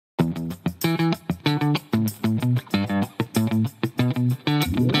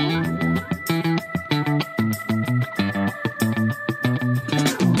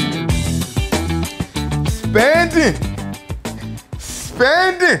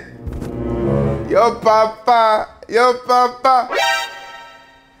Your papa.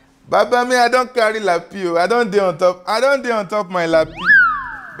 Baba, me, I don't carry lapi. I don't dey on top my lapi.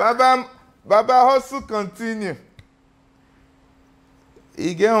 Baba, hustle continue.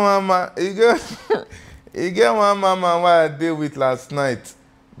 He get one mama why I deal with last night.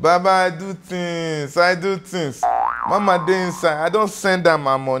 Baba, I do things. Mama dey inside. I don't send her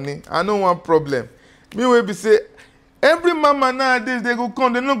my money. I no want problem. Me will be say, every mama nowadays, they go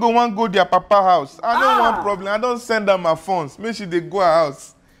come, they no go want go their papa house. I don't want problem. I don't send her my funds. Make sure they go her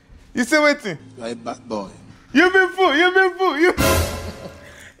house. You say waiting? You are a bad boy. You be fool.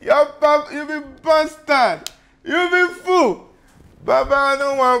 Your papa, you be bastard. You be fool. Baba, I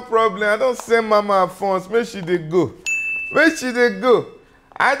don't want problem. I don't send mama her funds. Make sure they go.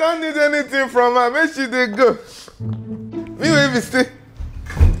 I don't need anything from her. Make sure they go. Me will be stay.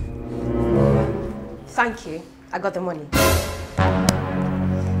 Thank you. I got the money.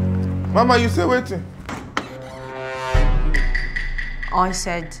 Mama, you say waiting? I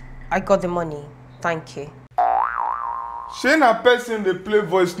said, I got the money. Thank you. She na person they play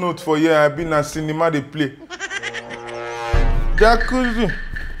voice note for you. I been a cinema they play. Jacuzzi.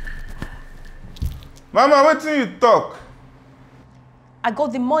 Mama, what do you talk? I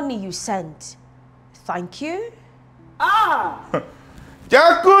got the money you sent. Thank you.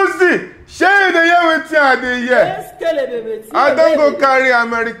 Jacuzzi! Shey you dey hear wetin I dey hear? I don't go carry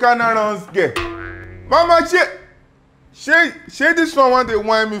Americana runs get. Mama, she this one want dey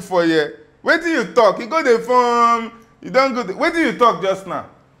whine me for here. Wetin you talk? You go the phone. You don't go. Wetin you talk just now?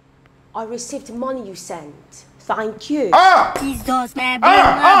 I received the money you sent. Thank you. Mama,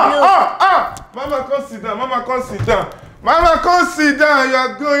 come sit down. Mama, come sit down. You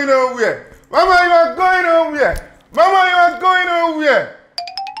are going nowhere. Mama, you are going nowhere.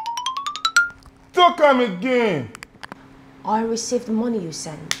 Talk am again. I received the money you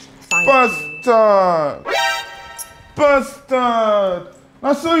sent. Thank you. Bastard.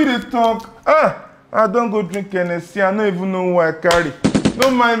 Now so you dey talk. I don't go drink Hennessy. I don't even know who I carry.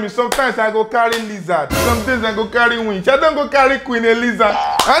 Don't mind me. Sometimes I go carry lizard. Some days I go carry winch. I don't go carry Queen Eliza.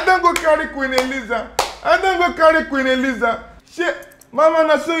 Shit. Mama,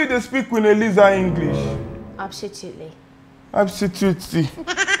 now so you dey speak Queen Eliza English. Absolutely.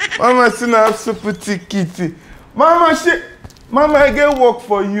 Mama, see na absolutely kitty. Mama, I get work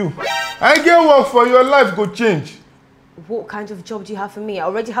for you. Your life go change. What kind of job do you have for me? I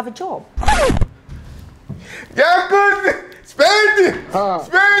already have a job. Yeah, good. Spend it.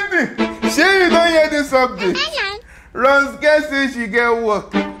 Shey you don't hear this update. Runs guess say she get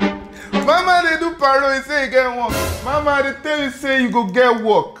work. Mama, they do paro, he say you get work. Mama, they tell you say you go get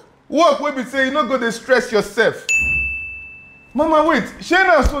work. Work wey be say you no go dey stress yourself. Mama, wait. Shey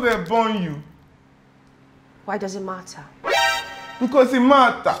na so they born you? Why does it matter? Because it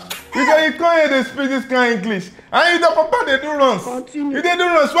matter. You can't hear they speak this kind of English. And you the papa they do runs. Continue. You they do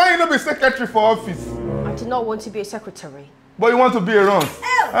runs. Why you not be secretary for office? I do not want to be a secretary. But you want to be a runs?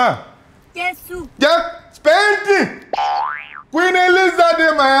 Yes, sir. Yeah, spending. Queen Eliza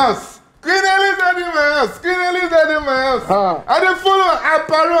in my house. I didn't follow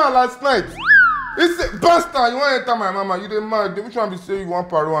Aparo last night. It's a bastard. You want to enter my mama? You the mad. Which one be say you want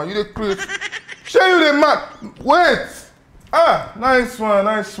Paro? You the crazy. Show you the mad. Wait. Nice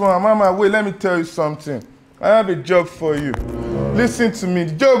one. Mama, wait, let me tell you something. I have a job for you. Listen to me.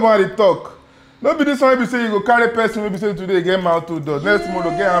 The job want to talk. Don't be this one be say you go carry person, maybe say today get mouth to door. Next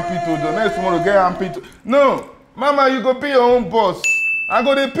tomorrow get ampy to door. Next tomorrow get ampy to. No. Mama, you go be your own boss. I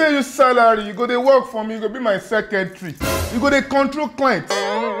go to pay you salary. You go to work for me. You go be my secretary. You go to control clients.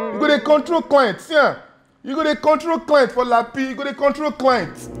 Yeah. You go to control clients for Lapi. You go to control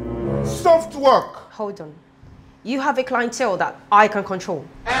clients. Soft work. Hold on. You have a clientele that I can control.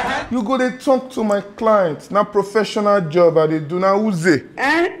 You go to talk to my clients. Now professional job I dey do. Now who's it?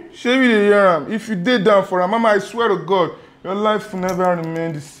 Show me the hear am. If you did down for her, Mama, I swear to God, your life will never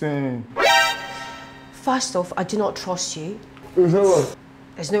remain the same. First off, I do not trust you. What?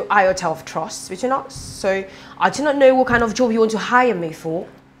 There's no iota of trust between us. So I do not know what kind of job you want to hire me for.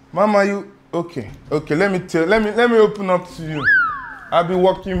 Mama, you okay? Let me open up to you. I be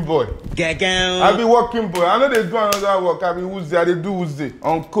working boy. I know they do another work. I be Uzi. I do Uzi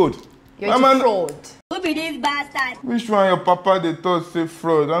on code. You're a fraud. Who be this bastard? Which one your papa they thought say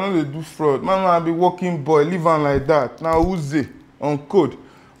fraud? I know they do fraud. Mama, I be working boy. Live on like that. Now Uzi on code.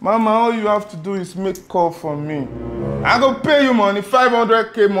 Mama, all you have to do is make call for me. I go pay you money,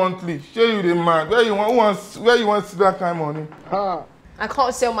 500K monthly. Show you the man. Where you want to see that kind of money? I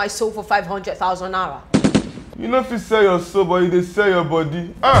can't sell my soul for 500,000 naira. You know if you sell your soul, but you dey sell your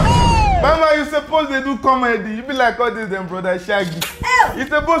body. Mama, you suppose they do comedy. You be like all this them brother Shaggy. You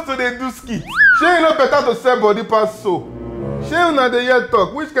supposed to dey do skit. Shey you know better to sell body pass so. Shey una dey hear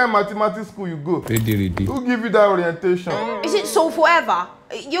talk. Which kind of mathematics school you go? Ready. Who give you that orientation? Is it so forever?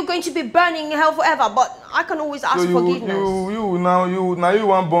 You're going to be burning in hell forever, but I can always ask forgiveness. You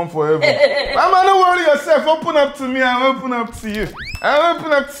want born forever. Mama, don't worry yourself. Open up to me. I'll open up to you. I'll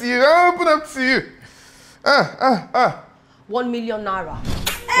open up to you. 1 million naira.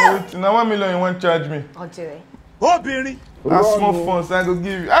 Now 1 million you want to charge me? I'll do it. Oh, Billy. That's small funds I go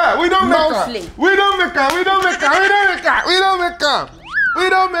give you. We don't make her. We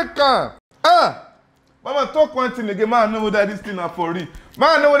don't make her. Mama, talk one thing again. Man, I know that this thing is for real.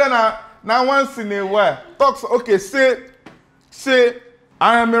 Man, I know that now once in a while. Talk so, okay, say,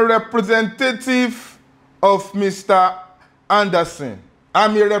 I am a representative of Mr. Anderson.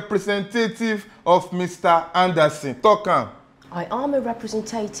 I'm a representative of Mr. Anderson. Talk on. I am a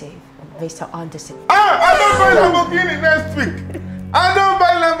representative of Mr. Anderson. I don't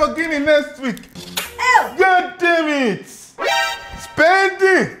buy Lamborghini next week. God damn it.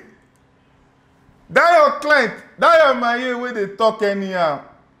 Spending. That your client, that your my ear where they talk anyhow.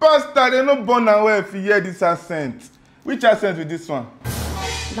 Pastor, they no born away if you hear this accent. Which accent with this one?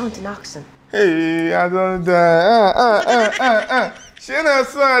 London accent. Hey, I don't die. She na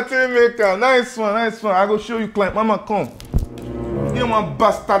so I tell maker. Nice one. I go show you client. Mama, come. You one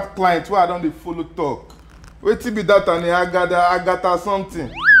bastard client where I don't dey follow talk. Wait till be that and Agatha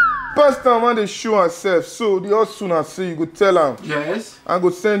something. Pastor want to show herself, so the hustle say you go tell her. Yes. I go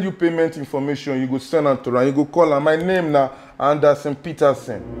send you payment information. You go send her to her. You go call her. My name now Anderson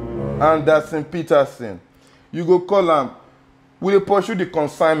Peterson. You go call her. We will pursue the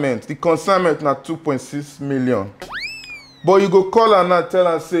consignment. The consignment na 2.6 million. But you go call her now, tell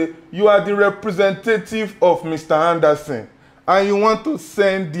her say you are the representative of Mr. Anderson, and you want to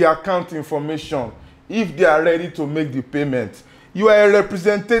send the account information if they are ready to make the payment. You are a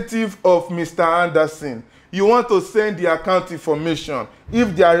representative of Mr. Anderson. You want to send the account information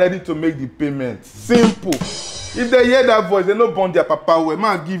if they are ready to make the payment. Simple. If they hear that voice, they no born their papa well.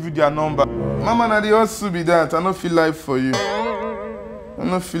 Man, give you their number. Mama, na the also be that. I don't feel life for you.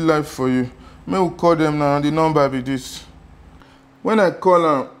 May we call them now. The number be this. When I call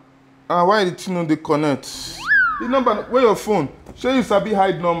them, why did you know they connect? The number, where your phone? Show you sabi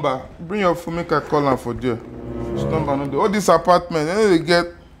hide number. Bring your phone, make I call them for there. This number no dey. All this apartment, they get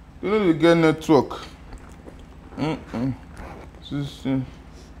network. Come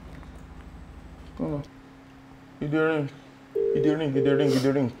on. It ring.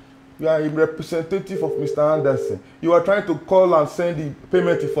 You are a representative of Mr. Anderson. You are trying to call and send the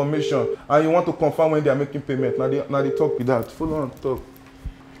payment information, and you want to confirm when they are making payment. Now they talk with that. Follow on, talk.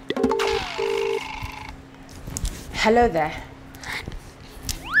 Hello there.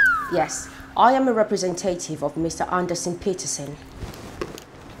 Yes, I am a representative of Mr. Anderson Peterson.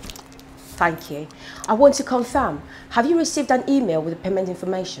 Thank you. I want to confirm, have you received an email with the payment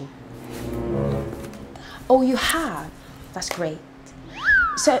information? Oh, you have? That's great.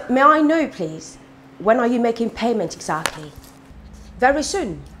 So, may I know, please, when are you making payment exactly? Very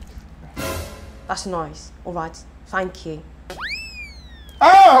soon? That's nice. All right, thank you.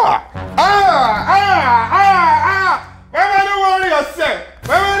 Mama,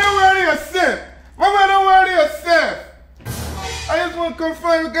 don't worry yourself. I just want to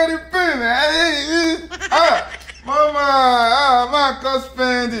confirm you got it payment. Mama, come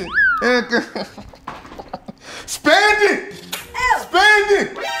spending. Spending.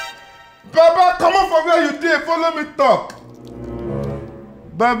 Baba, come on from where you did. Follow me talk.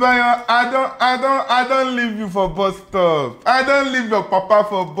 Baba, I don't leave you for bus stop. I don't leave your papa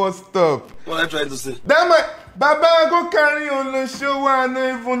for bus stop. What are you trying to say? Baba, I go carry on the show where I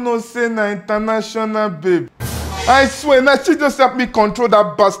don't even know say na international babe. I swear, now she just help me control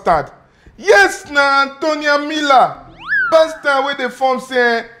that bastard. Yes, na Antonia Miller. Bastard where the form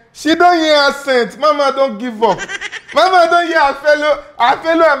say she don't hear accent. Mama, don't give up. Mama, don't hear a fellow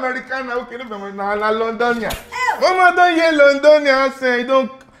American. Okay, no, na Londonia. Mama, don't hear Londonia accent.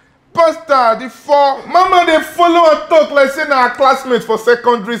 Don't. Pastor, the four. Mama, they follow and talk like say na a classmate for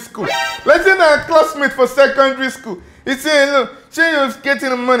secondary school. Like say na a classmate for secondary school. He say, look, say you're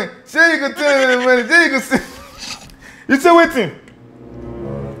getting the money. Say you can tell me the money. Say you can say. You say waiting.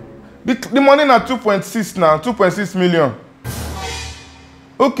 The money na 2.6 now. 2.6 million.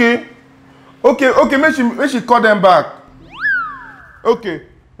 Okay. Make she call them back. Okay.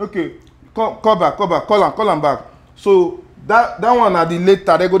 Call them back. So that one at the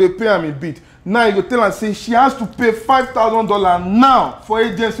later they go to pay him a bit. Now you go tell her say she has to pay $5,000 now for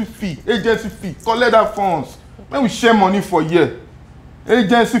agency fee. Collect that funds. When we share money for year.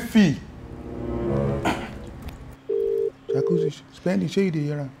 Agency fee. I position. Spend it, show you the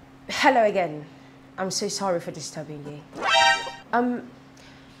year. Hello again. I'm so sorry for disturbing you.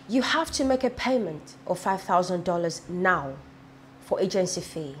 You have to make a payment of $5,000 now for agency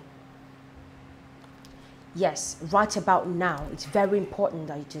fee. Yes, right about now. It's very important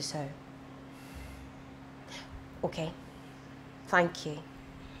that you do so. Okay. Thank you.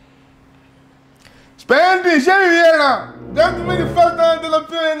 Spend it, show you here. Don't make the $5,000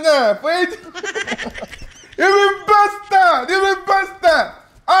 payment now. Wait. You bastard.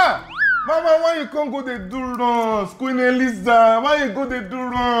 Ah! Mama, why you can't go the do runs? Queen Eliza, why you go the do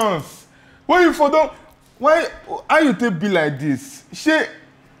runs? Why you for don't? Why? How you take be like this? She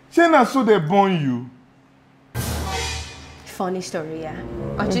not so they born you. Funny story, yeah.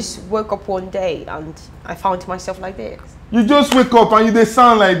 I just woke up one day and I found myself like this. You just wake up and they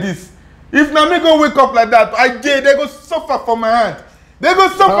sound like this. If na me go wake up like that, they go suffer for my hand. They go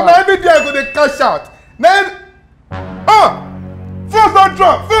suffer. Now every day I go they cash out. Then, first don't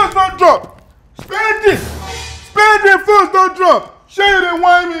drop. Spend it, first don't drop. Show you the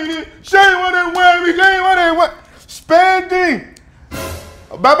wine me, show you what they want. Spending.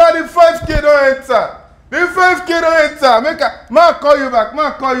 Baba, the 5K don't enter. The 5K don't enter. Ma call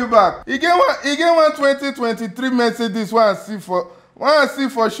you back. He get one 2023 message this one I see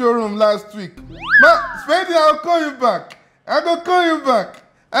for showroom last week. Ma, spend it, I'll call you back. I go call you back.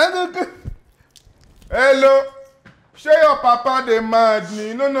 Hello. Share your papa they mad me.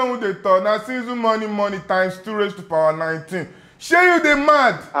 You don't know who they talk. Now Sinzu money times 2 raised to power 19. Share you they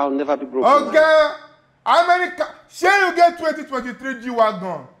mad. I'll never be broken. Okay. How many share you get 2023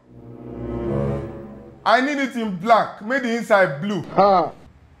 G-Wagon? I need it in black. Made the inside blue.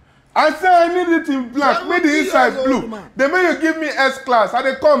 I say I need it in black. Made the inside blue. They may you give me S-class. I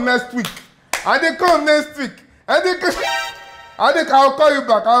they come next week. I'll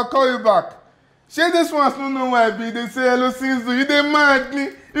call you back. Shey this ones don't know why I be. They say, hello, Sinzu, you dey mad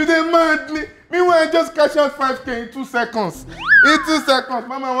me. Meanwhile, I just cash out 5K in 2 seconds.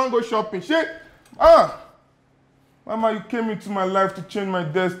 Mama, I want to go shopping. Shey, Mama, you came into my life to change my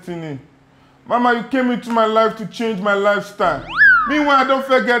destiny. Mama, you came into my life to change my lifestyle. Meanwhile, I don't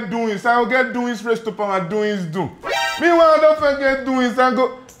forget doings. I will get doings raised up and doings do. Meanwhile, I don't forget doings. I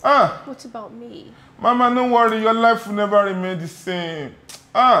go, What about me? Mama, don't worry, your life will never remain the same.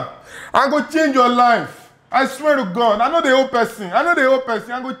 I'm going to change your life. I swear to God. I know the old person. I'm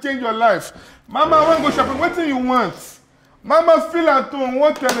going to change your life. Mama, I want to go shopping. What do you want? Mama, feel at home,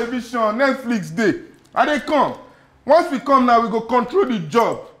 watch television, Netflix day. And they come. Once we come now, we go control the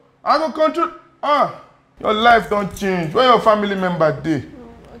job. I go control. Your life don't change. Where your family member dey?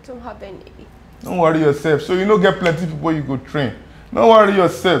 I don't have any. Don't worry yourself. So you don't get plenty people you go train. Don't worry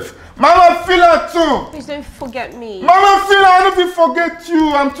yourself. Mama, feel at home. Please don't forget me. Mama, feel I don't forget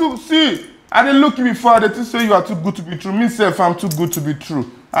you. I'm too, see, I didn't look before. They just say you are too good to be true. Me self, I'm too good to be true.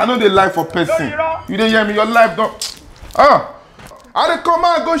 I know they lie for person. You didn't hear me. Your life don't. I didn't come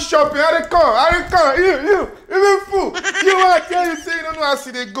out, go shopping. I didn't come. You even fool. You want to tell you, say you don't know how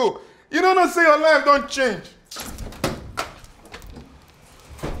see they go. You don't know, say your life don't change.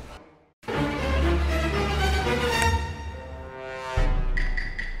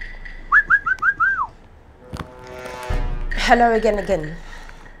 Hello again.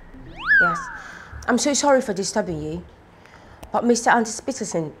 Yes. I'm so sorry for disturbing you, but Mr.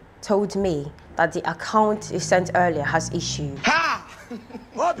 Peterson told me that the account you sent earlier has issues. Ha!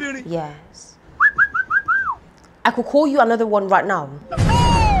 Yes. I could call you another one right now.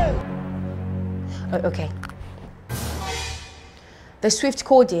 Oh, okay. The Swift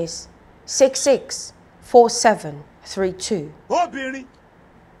code is 664732.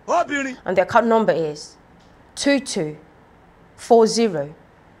 And the account number is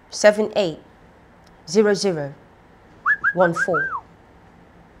 2240780014.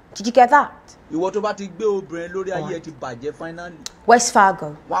 Did you get that? West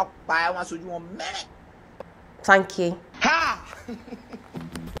Fargo. Thank you. Ha!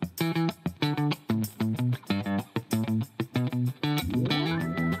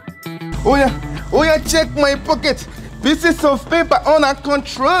 Oh yeah, check my pocket. Pieces of paper on a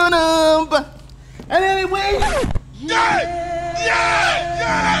control number. And anyway.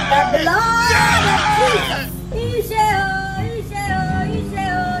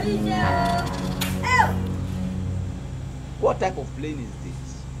 What type of plane is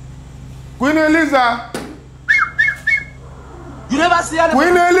this? Queen Eliza. You never see anything.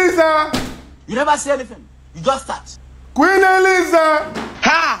 Queen Eliza. You never see anything. You just start. Queen Eliza.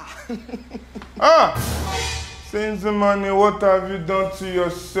 Ha! Sinzu money, what have you done to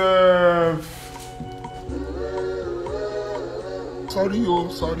yourself? Sorry, yo.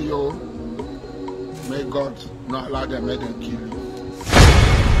 May God not allow them, let them kill you.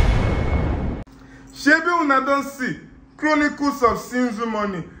 Shebi una don see Chronicles of Sinzu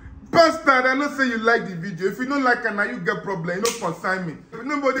money. Bastard, I know say you like the video. If you don't like it, now you get problem. You don't consign me. If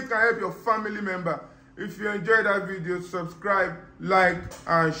nobody can help your family member, if you enjoyed that video, subscribe, like,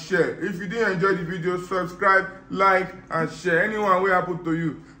 and share. If you didn't enjoy the video, subscribe, like, and share. Anyone will happen to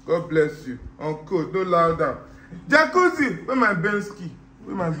you, God bless you. Uncle, don't loud down. Jacuzzi, where my Bensky?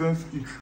 Where my Bensky?